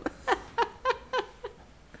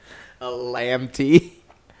 A lamb tee.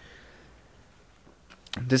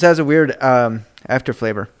 This has a weird after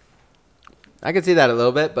flavor. I can see that a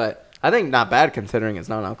little bit, but I think not bad considering it's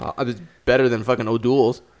non-alcohol. It's better than fucking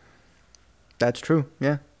O'Doul's. That's true.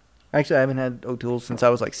 Yeah. Actually, I haven't had O'Doul's since I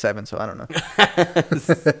was like 7, so I don't know.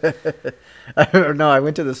 No, I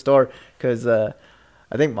went to the store because I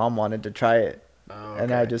think Mom wanted to try it. Oh,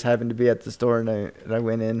 And I just happened to be at the store, and I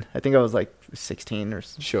went in. I think I was like 16 or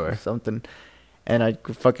Sure. something. And I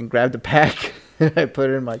fucking grabbed a pack, and I put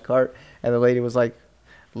it in my cart. And the lady was like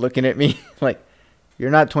looking at me like, "You're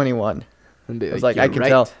not 21." I was like, "I can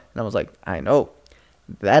tell." And I was like, "I know.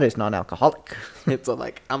 That is non-alcoholic." It's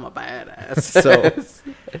like, I'm a badass. So, if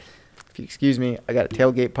you excuse me, I got a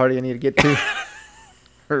tailgate party I need to get to.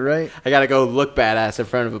 Right? I gotta go look badass in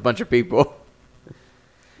front of a bunch of people.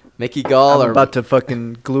 Mickey Gall I'm or about to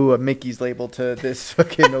fucking glue a Mickey's label to this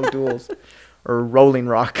fucking O'Doul's or Rolling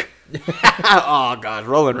Rock. Oh gosh,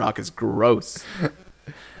 Rolling Rock is gross.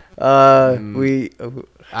 Someone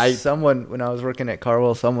when I was working at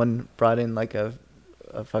Carwell, someone brought in like a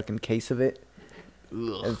fucking case of it.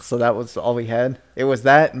 Ugh. And so that was all we had. It was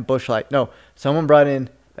that and Busch Light. No, someone brought in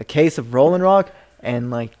a case of Rolling Rock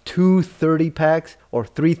and like 2 30-packs or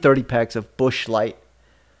 3 30-packs of Busch Light.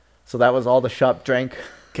 So that was all the shop drank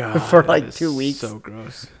for like 2 weeks. So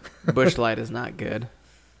gross. Busch Light is not good.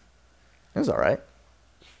 It was all right.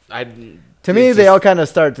 To To me, they all kind of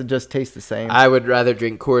start to just taste the same. I would rather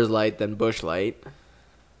drink Coors Light than Busch Light.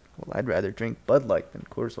 Well, I'd rather drink Bud Light than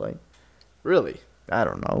Coors Light. Really? I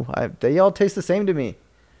don't know. They all taste the same to me.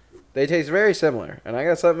 They taste very similar, and I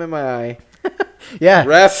got something in my eye. Yeah.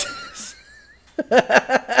 Ref.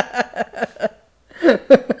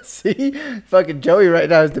 See? Fucking Joey right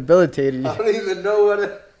now is debilitated. I don't even know what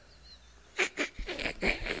it...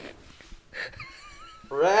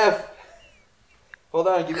 Ref. Hold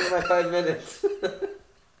on, give me my 5 minutes.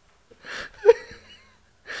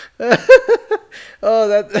 Oh,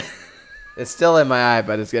 that... It's still in my eye,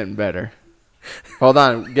 but it's getting better. Hold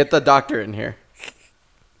on, get the doctor in here.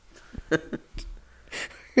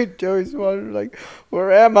 Joey's wondering, like, where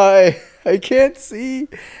am I? I can't see.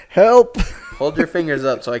 Help. Hold your fingers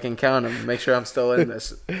up so I can count them. Make sure I'm still in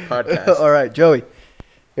this podcast. All right, Joey.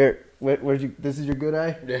 Here, where's you? This is your good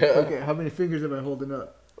eye? Yeah. Okay, how many fingers am I holding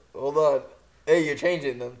up? Hold on. Hey, you're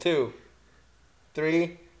changing them. 2,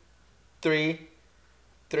 3, 3,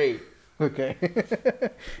 3. Okay.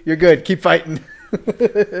 You're good. Keep fighting.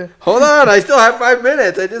 Hold on, I still have 5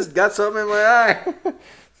 minutes. I just got something in my eye.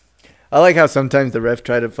 I like how sometimes the refs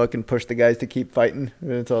try to fucking push the guys to keep fighting.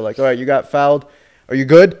 And it's all like, all right, you got fouled. Are you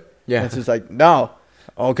good? Yeah. And it's just like, no.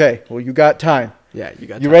 Okay, well, you got time. Yeah, you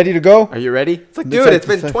got You time. ready to go? Are you ready? It's like, And dude, like- it's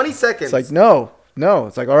been 20 seconds. It's like, no.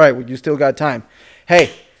 It's like, all right, well, you still got time.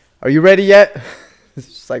 Hey, are you ready yet? It's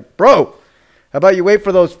just like, bro, how about you wait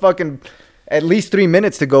for those fucking at least 3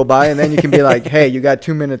 minutes to go by, and then you can be like, hey, you got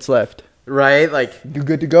 2 minutes left. Right? Like, You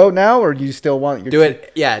good to go now, or do you still want your... do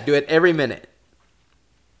it. Yeah, do it every minute.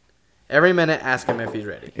 Every minute, ask him if he's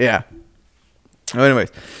ready. Yeah. Well,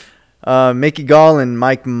 anyways, Mickey Gall and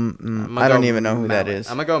Mike... I don't even know who that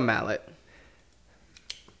is. I'm going to go Mallet.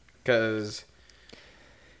 Because...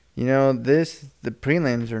 You know, the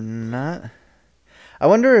prelims are not... I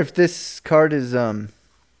wonder if this card is up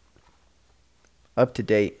to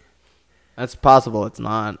date. That's possible. It's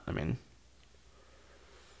not. I mean...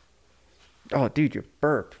 Oh, dude, your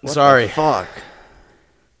burp. What Sorry. the fuck?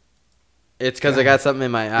 It's because I got something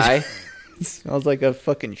in my eye. It smells like a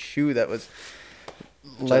fucking shoe that was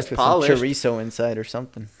left with polished. some chorizo inside or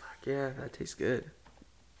something. Yeah, that tastes good.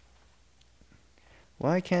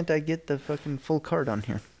 Why can't I get the fucking full card on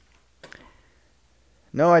here?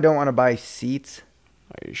 No, I don't want to buy seats.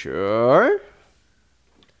 Are you sure?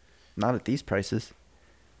 Not at these prices.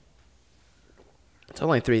 It's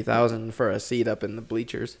only $3,000 for a seat up in the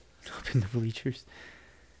bleachers. Up in the bleachers.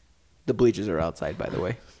 The bleachers are outside, by the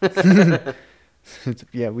way.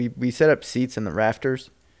 Yeah, we set up seats in the rafters.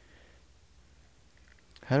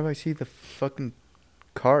 How do I see the fucking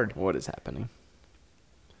card? What is happening?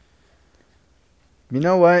 You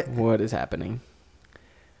know what? What is happening?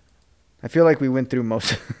 I feel like we went through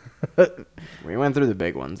most. We went through the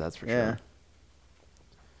big ones, that's for Yeah. sure.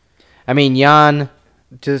 I mean, Jan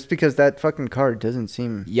Just because that fucking card doesn't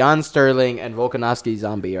seem... Sterling and Volkanovski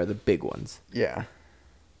Zombie are the big ones. Yeah.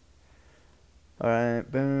 All right.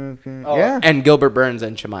 Boom. Oh, Yeah. And Gilbert Burns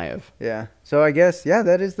and Chimaev. Yeah. So I guess, yeah,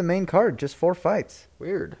 that is the main card. Just 4 fights.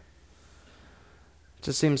 Weird.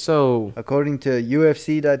 Just seems so... According to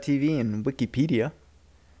UFC.tv and Wikipedia.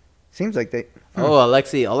 Seems like they... Oh,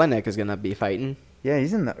 Alexei Olenek is going to be fighting. Yeah,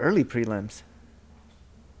 he's in the early prelims.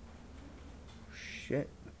 Shit.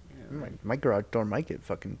 My garage door might get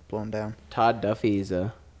fucking blown down. Todd Duffy's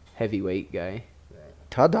a heavyweight guy.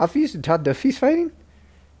 Todd Duffy's fighting?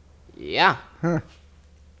 Yeah. Huh.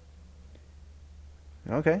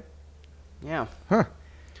 Okay. Yeah. Huh.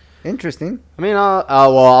 Interesting. I mean,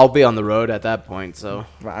 I'll be on the road at that point, so.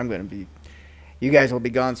 Well, I'm gonna be. You guys will be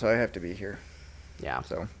gone, so I have to be here. Yeah.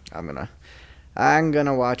 So I'm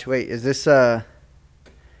gonna watch. Wait, is this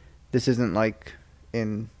This isn't like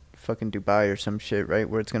in fucking Dubai or some shit, right?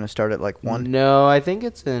 Where it's gonna start at like 1. No, I think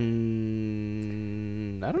it's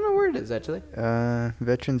in. I don't know where it is actually.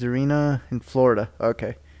 Veterans Arena in Florida.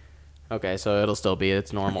 Okay. Okay, so it'll still be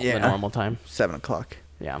its normal, Yeah. the normal time. 7:00.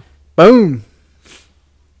 Yeah. Boom.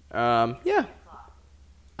 Yeah.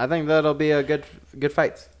 I think that'll be a good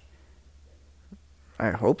fight.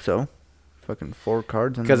 I hope so. Fucking 4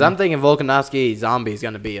 cards. Because I'm thinking Volkanovski Zombie is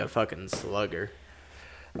gonna be a fucking slugger.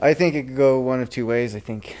 I think it could go one of two ways. I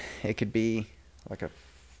think it could be like a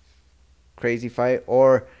crazy fight,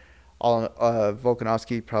 or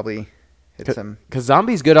Volkanovski probably hits him. Because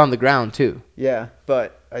Zombie's good on the ground too. Yeah,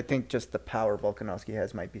 but I think just the power Volkanovski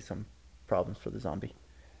has might be some problems for the Zombie.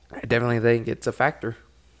 I definitely think it's a factor.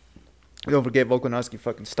 Don't forget Volkanovski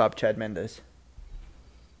fucking stopped Chad Mendes.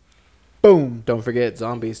 Boom. Don't forget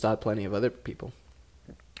Zombie stopped plenty of other people.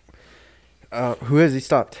 Who has he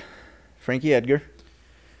stopped? Frankie Edgar.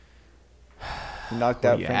 He knocked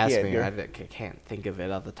out You Frankie asked me, Edgar. I can't think of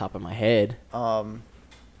it off the top of my head.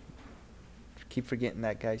 Keep forgetting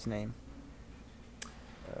that guy's name.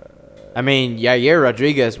 I mean, Yair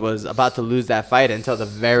Rodriguez was about to lose that fight until the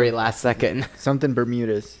very last second. Something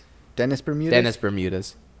Bermudez. Dennis Bermudez? Dennis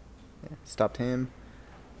Bermudez. Yeah, stopped him.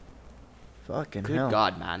 Fucking Good hell.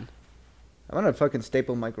 God, man. I'm gonna fucking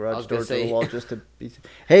staple my I garage was door gonna to the say- wall just to be.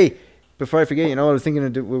 Hey, before I forget, you know what I was thinking to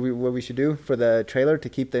do? What we should do for the trailer to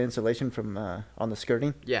keep the insulation from on the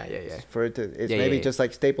skirting? Yeah. For it to, it's Yeah, maybe yeah. just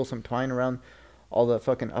like staple some twine around all the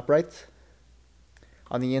fucking uprights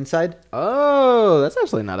on the inside, Oh, that's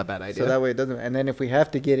actually not a bad idea. so that way it doesn't. And then if we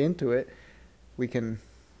have to get into it, we can.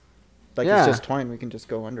 Like Yeah. it's just twine, we can just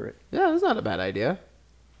go under it. Yeah, that's not a bad idea.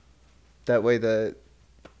 That way the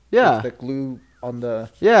Yeah. the glue on the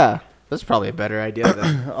Yeah. That's probably a better idea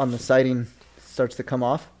than. on the siding starts to come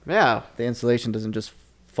off. Yeah. The insulation doesn't just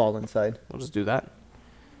fall inside. We'll just do that.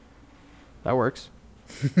 That works.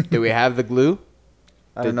 Do we have the glue?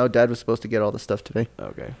 I don't know. Dad was supposed to get all the stuff today.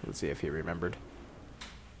 Okay. Let's see if he remembered.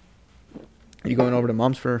 You going over to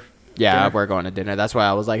Mom's for? Yeah, dinner? we're going to dinner. That's why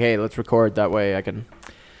I was like, hey, let's record. That way we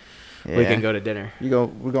can go to dinner.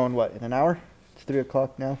 We're going what in an hour? It's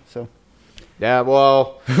 3:00 now, so Yeah,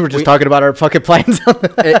 well, we're just talking about our fucking plans.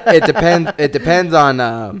 it depends. It depends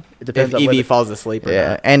on It depends if on Evie whether- falls asleep or Yeah,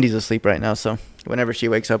 not. Andy's asleep right now, so whenever she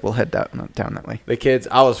wakes up, we'll head down that way. The kids,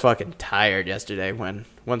 I was fucking tired yesterday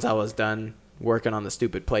once I was done working on the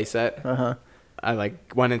stupid playset. Uh-huh. I like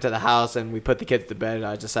went into the house and we put the kids to bed and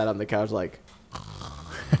I just sat on the couch like,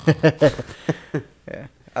 Yeah,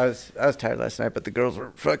 I was tired last night, but the girls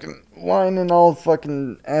were fucking whining all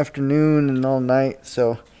fucking afternoon and all night.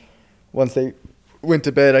 So once they went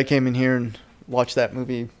to bed, I came in here and watched that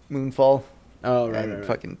movie Moonfall. oh And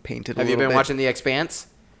fucking painted. Have a you little been bit. watching The Expanse?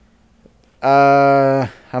 I'm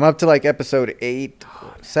up to like episode 8,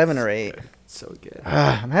 7 or 8. So good.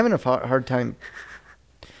 I'm having a hard time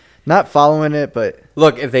not following it, but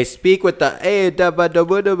Look, if they speak with the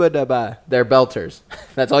da-ba-da-ba-da-ba-da-ba, they're belters.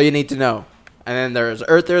 That's all you need to know. And then there's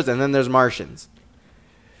Earthers and then there's Martians.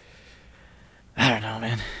 I don't know,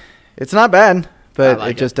 man. It's not bad, but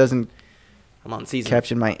like it just doesn't I'm on season.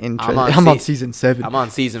 capture my interest. I'm on I'm on se- season 7. I'm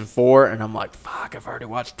on season 4 and I'm like, fuck, I've already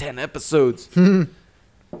watched 10 episodes.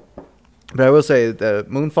 But I will say the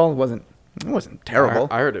Moonfall wasn't terrible.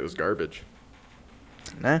 I heard it was garbage.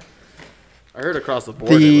 Nah. I heard across the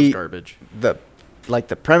board it was garbage. The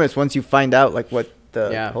premise, once you find out like what the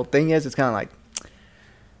Yeah. whole thing is, it's kind of like,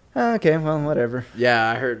 okay, well, whatever. Yeah,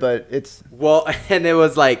 I heard. But it's Well, and it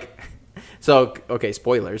was like, so, okay,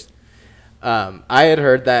 spoilers. I had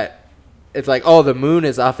heard that it's like, oh, the moon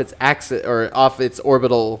is off its axis or off its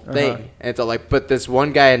orbital thing. Uh-huh. And so, like, but this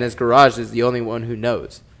one guy in his garage is the only one who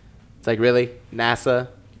knows. It's like, really? NASA?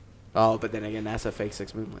 Oh, but then again, NASA faked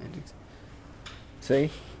 6 moon landings.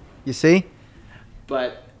 you see,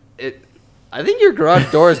 But I think your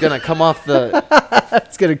garage door is going to come off the,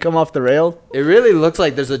 it's gonna come off the rail. it really looks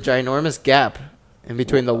like there's a ginormous gap in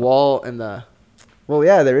between the wall and the, Well,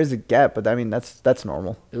 yeah, there is a gap, but I mean that's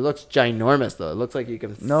normal. it looks ginormous though. It looks like you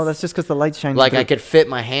can, No, that's just because the light's shining. like through. I could fit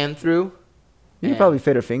my hand through. You could probably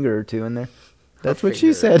fit a finger or two in there. That's what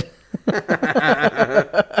she finger. said.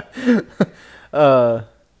 No,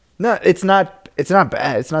 it's not. It's not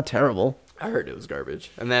bad. It's not terrible. I heard it was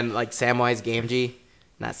garbage. And then like Samwise Gamgee,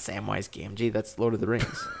 not Samwise Gamgee, that's Lord of the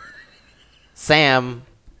Rings. Sam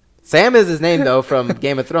Sam is his name though from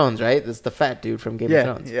Game of Thrones, right? That's the fat dude from Game of Yeah,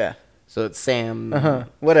 Thrones. yeah. So it's Sam.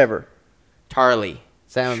 Whatever. Tarly.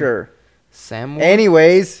 Sam. Sure. Sam.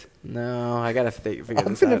 Anyways, No, I gotta figure I'm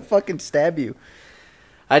this gonna out. fucking stab you.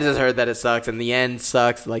 I just heard that it sucks, and the end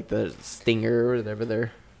sucks. Like the Stinger or whatever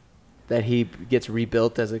there, that he gets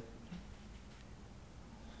rebuilt as a.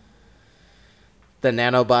 The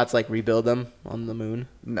nanobots like rebuild him on the moon,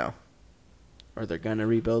 No, or they're gonna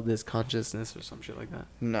rebuild his consciousness or some shit like that.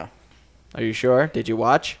 no. Are you sure? Did you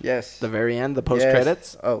watch Yes. the very end, the post Yes.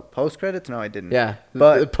 credits? Oh, post credits? No, I didn't. Yeah,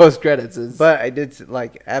 But- the post credits is. But I did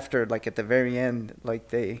like after like at the very end, like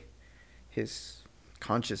his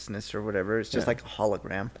consciousness or whatever. It's just Yeah. like a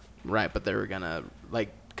hologram. Right, but they were gonna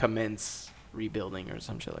like commence rebuilding or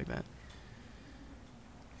some shit like that.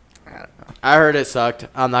 I don't know. I heard it sucked.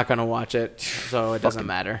 I'm not gonna watch it, so it doesn't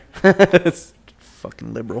matter.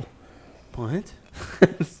 Fucking liberal. What?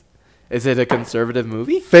 Is it a conservative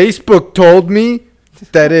movie? Facebook told me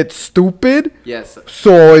that it's stupid, Yes.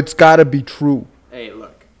 so it's gotta be true. Hey,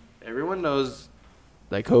 look. Everyone knows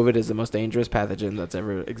that COVID is the most dangerous pathogen that's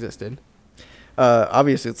ever existed.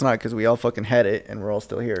 Obviously it's not because we all fucking had it and we're all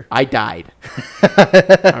still here. I died.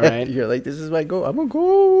 All right. You're like, this is my go. I'm a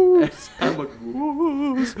ghost. I'm a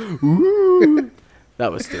ghost. Ooh.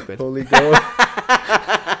 That was stupid. Holy Ghost.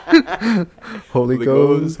 Holy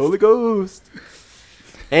Ghost. Holy Ghost.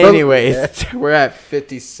 Anyways, we're at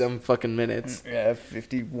 50-some fucking minutes. Yeah,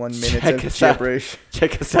 51 minutes Check of us out. gibberish.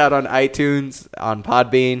 Check us out on iTunes, on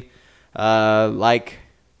Podbean.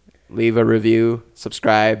 Leave a review,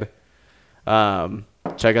 subscribe.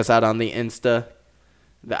 Check us out on the Insta,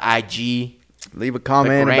 the IG. Leave a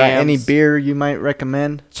comment about any beer you might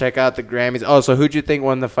recommend. Check out the Grammys. Oh, so who'd you think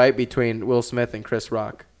won the fight between Will Smith and Chris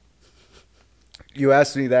Rock? You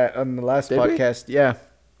asked me that on the last Did we? podcast. Yeah.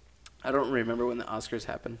 I don't remember when the Oscars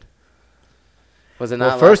happened. Was it Well,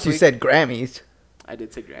 not first last you week? said Grammys. I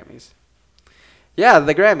did say Grammys. Yeah,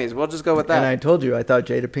 the Grammys. We'll just go with that. And I told you I thought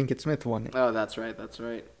Jada Pinkett Smith won it. Oh, that's right. That's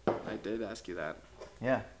right. I did ask you that.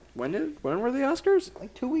 Yeah. When were the Oscars?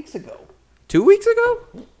 Like 2 weeks ago. 2 weeks ago?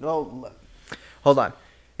 No. Hold on.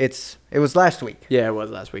 It was last week. Yeah, it was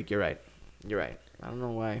last week. You're right. I don't know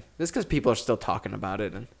why. This because people are still talking about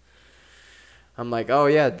it, and I'm like, oh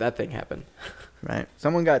yeah, that thing happened. Right.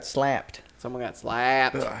 Someone got slapped. Someone got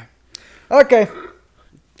slapped. Okay.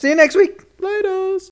 See you next week. Laters.